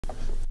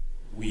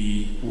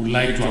We would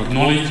like to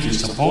acknowledge the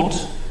support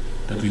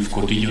that we've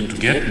continued to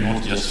get,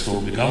 not just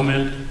from the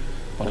government,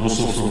 but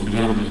also from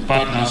development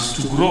partners,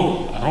 to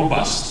grow a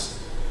robust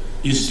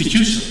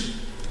institution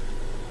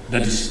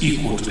that is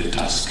equal to the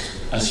task.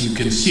 As you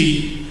can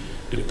see,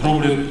 the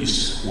problem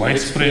is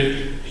widespread,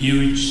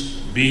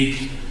 huge,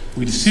 big,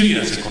 with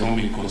serious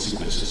economic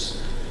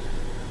consequences.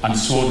 And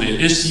so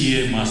the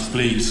SCA must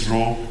play its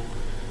role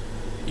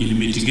in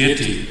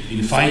mitigating,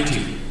 in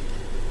fighting,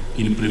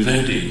 in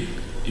preventing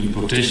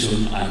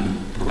importation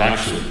and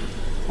production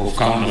of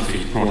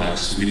counterfeit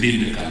products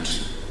within the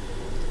country.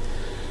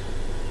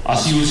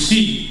 As you will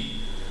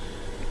see,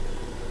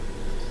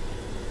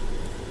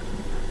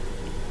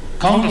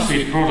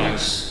 counterfeit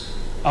products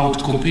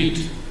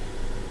outcompete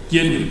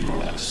genuine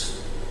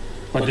products,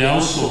 but they are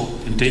also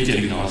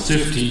endangering our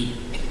safety.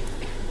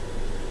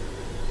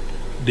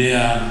 They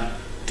are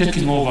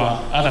taking over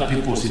other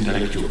people's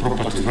intellectual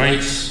property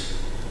rights.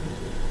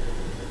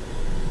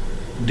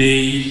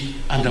 They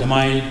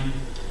undermine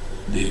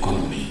the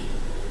economy.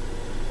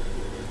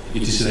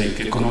 It is like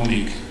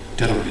economic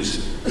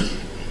terrorism.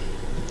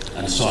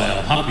 And so I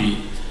am happy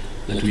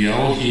that we are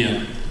all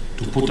here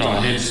to put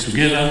our heads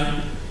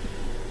together,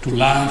 to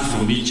learn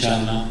from each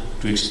other,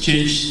 to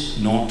exchange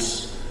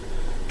notes,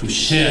 to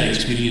share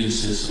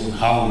experiences on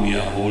how we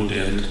are all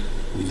dealt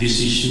with this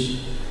issue.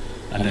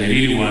 And I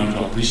really want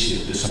to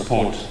appreciate the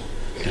support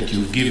that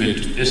you've given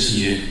to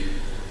SCA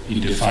in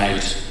the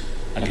fight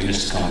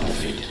against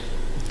counterfeit.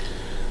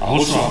 I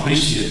also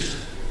appreciate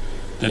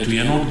that we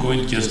are not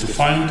going just to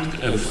fight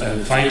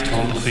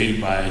counterfeit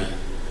by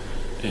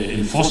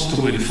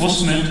through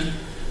enforcement.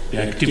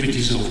 The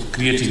activities of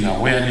creating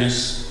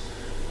awareness,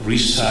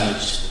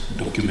 research,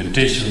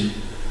 documentation,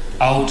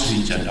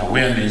 outreach and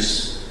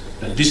awareness,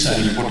 that these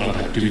are important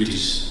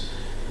activities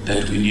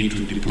that we need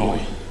to deploy.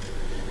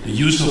 The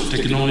use of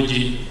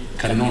technology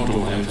cannot be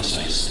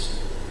overemphasized.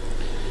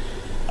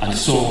 And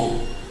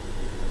so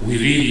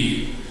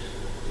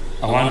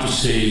I want to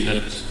say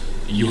that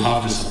you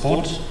have the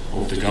support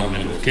of the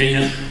government of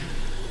Kenya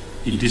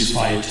in this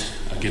fight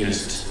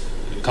against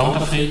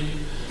counterfeit,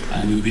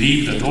 and we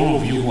believe that all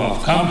of you who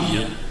have come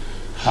here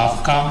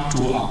have come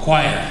to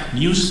acquire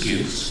new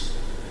skills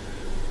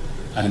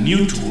and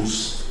new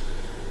tools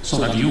so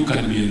that you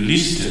can be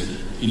enlisted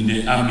in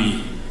the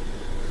army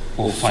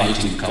of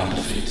fighting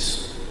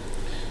counterfeits.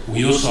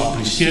 We also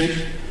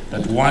appreciate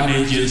that one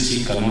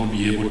agency cannot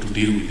be able to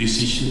deal with this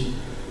issue,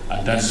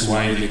 and that's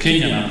why the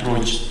Kenyan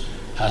approach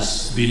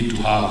has been to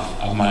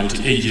have a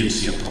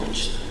multi-agency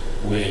approach,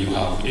 where you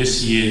have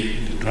SCA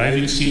in the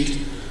driving seat,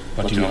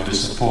 but you have the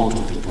support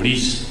of the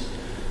police,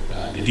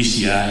 the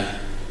DCI,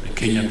 the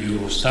Kenya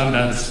Bureau of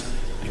Standards,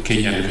 the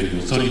Kenya Revenue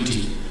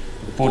Authority,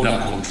 the border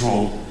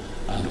control,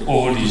 and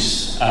all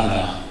these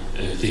other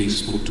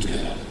things put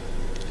together.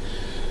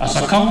 As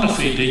a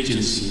counterfeit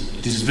agency,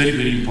 it is very,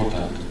 very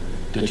important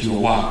that your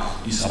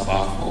work is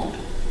above board.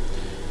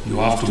 You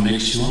have to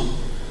make sure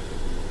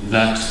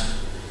that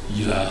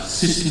your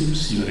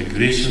systems, your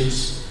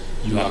regulations,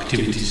 your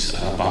activities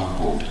are above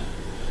board,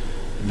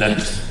 that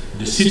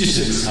the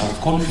citizens have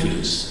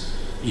confidence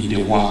in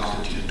the work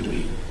that you're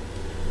doing.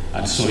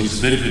 And so it's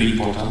very, very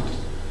important,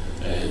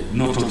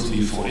 not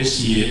only for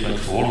SCA, but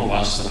for all of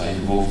us that are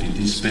involved in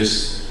this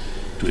space,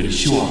 to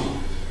ensure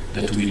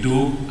that we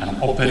do an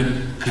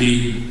open,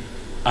 clean,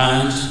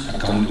 and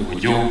accountable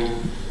job,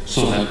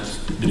 so that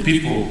the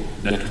people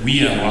that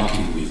we are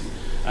working with,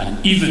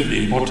 and even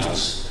the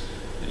importers,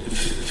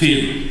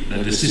 feel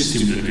that the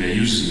system that we are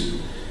using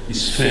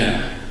is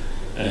fair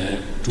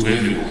to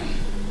everyone.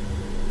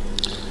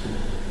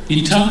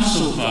 In terms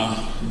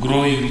of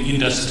growing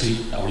industry,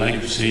 I would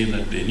like to say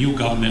that the new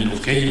government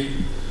of Kenya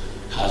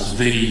has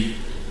very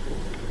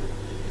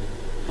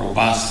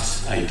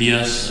robust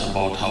ideas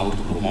about how to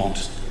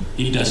promote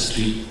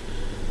industry,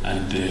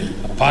 and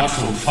apart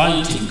from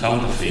fighting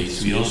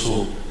counterfeits, we are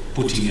also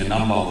putting a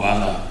number of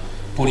other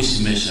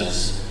policy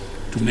measures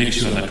to make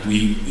sure that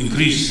we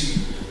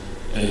increase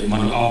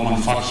our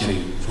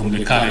manufacturing from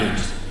the current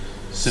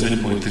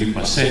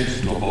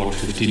 7.3% to about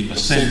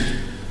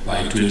 15%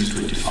 by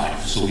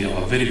 2025. So we have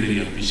a very,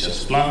 very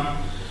ambitious plan,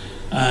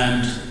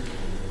 and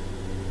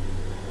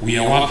we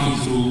are working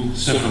through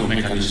several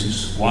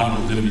mechanisms. One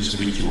of them is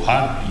which you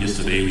had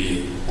yesterday,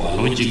 we were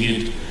launching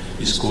it.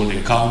 It's called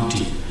the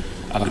County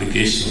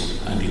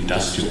Aggregation and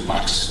Industrial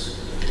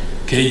Parks.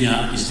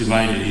 Kenya is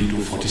divided into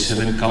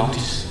 47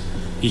 counties,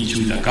 each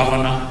with a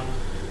governor,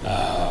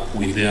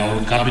 with their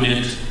own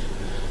cabinet,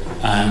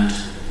 and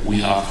we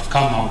have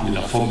come up with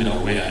a formula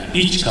where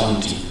each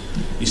county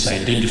is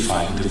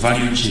identifying the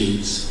value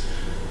chains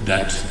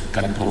that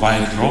can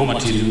provide raw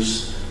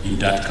materials in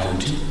that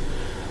county,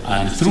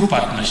 and through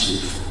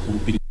partnership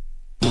with the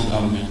national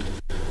government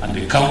and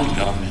the county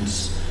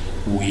governments,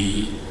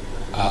 we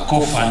are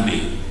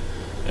co-funding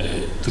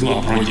through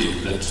a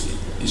project that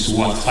is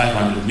worth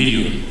 500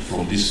 million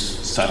from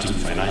this starting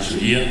financial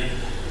year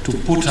to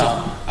put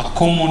up a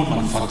common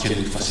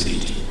manufacturing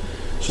facility.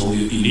 So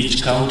in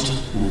each county,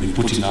 we'll be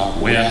putting up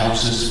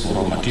warehouses for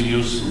raw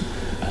materials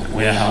and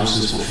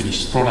warehouses for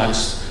finished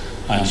products,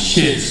 and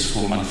sheds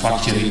for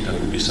manufacturing that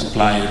will be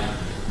supplied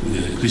with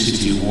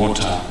electricity,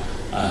 water,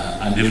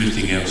 and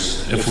everything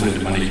else,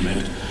 effluent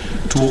management,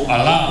 to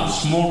allow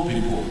small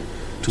people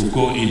to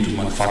go into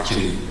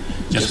manufacturing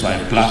just by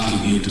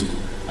plugging into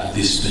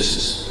these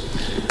spaces.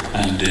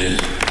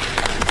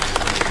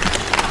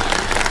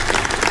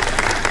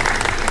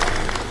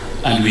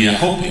 And we are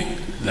hoping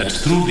that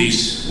through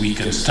this we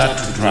can start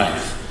to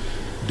drive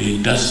the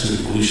industrial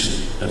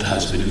revolution that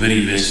has been very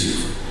invasive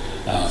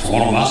for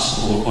all of us.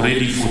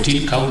 Already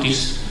 14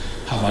 counties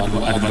have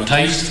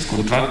advertised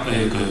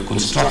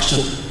construction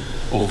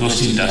of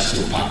those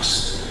industrial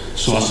parks.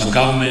 So as a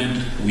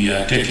government, we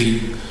are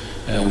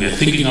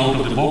thinking out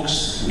of the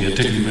box, we are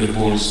taking very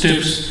bold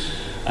steps,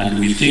 and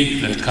we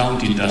think that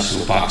county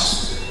industrial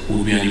parks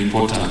will be an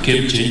important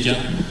game changer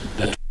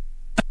that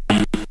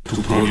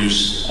to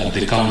produce at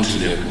the county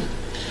level.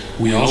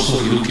 We are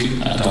also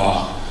looking at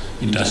our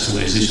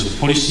industrialization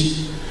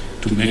policy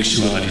to make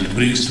sure that it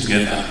brings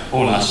together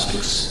all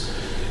aspects.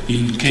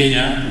 In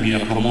Kenya, we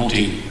are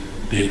promoting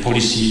the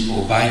policy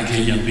of Buy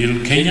Kenya,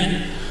 Build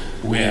Kenya,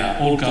 where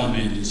all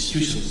government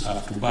institutions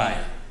have to buy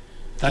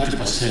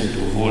 30%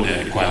 of all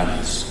their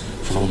requirements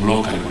from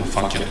locally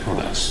manufactured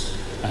products.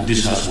 And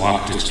this has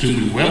worked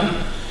extremely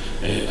well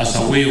as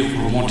a way of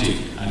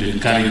promoting and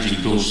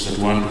encouraging those that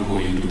want to go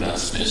into that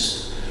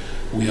space.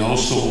 We are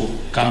also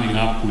coming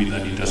up with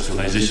an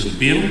industrialization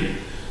bill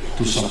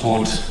to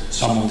support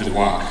some of the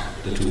work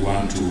that we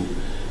want to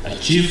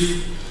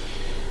achieve.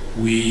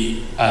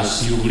 We,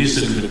 as you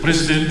listen to the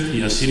President,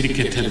 he has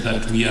indicated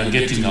that we are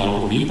getting a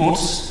lot of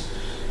imports.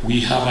 We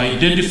have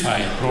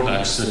identified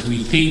products that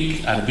we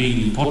think are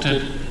being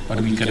imported, but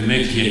we can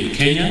make here in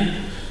Kenya.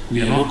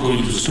 We are not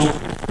going to stop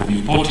from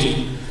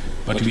importing,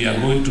 but we are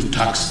going to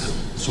tax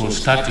them. So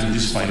starting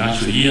this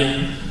financial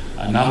year,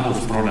 a number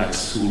of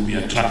products will be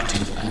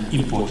attracting an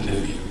import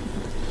levy.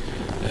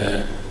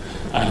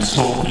 And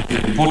so if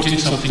you're importing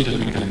something that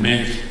we can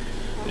make,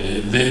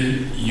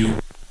 then you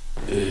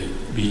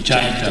be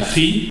charged a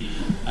fee,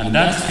 and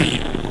that fee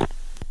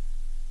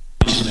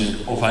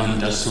is of an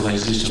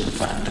industrialization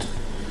fund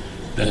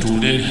that will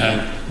then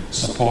help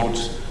support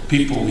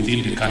people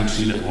within the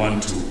country that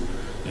want to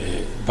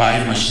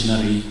buy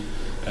machinery,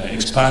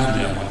 expand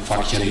their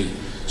manufacturing.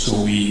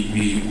 So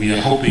we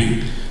are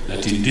hoping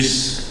that in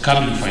this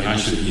coming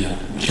financial year,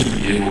 we should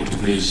be able to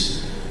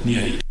raise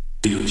nearly $1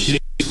 billion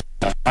shillings for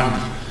that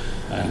fund.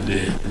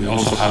 And we are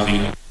also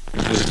having a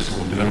request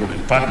from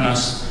development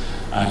partners,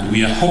 and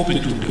we are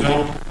hoping to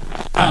develop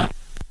a fund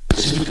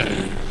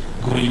specifically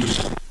going to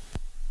support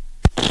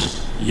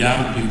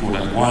young people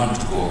that want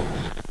to go.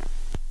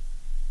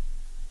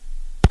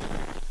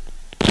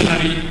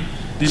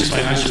 This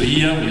financial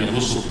year, we have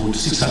also put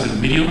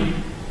 600 million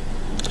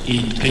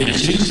in Kenya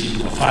shillings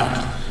into a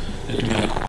fund that we are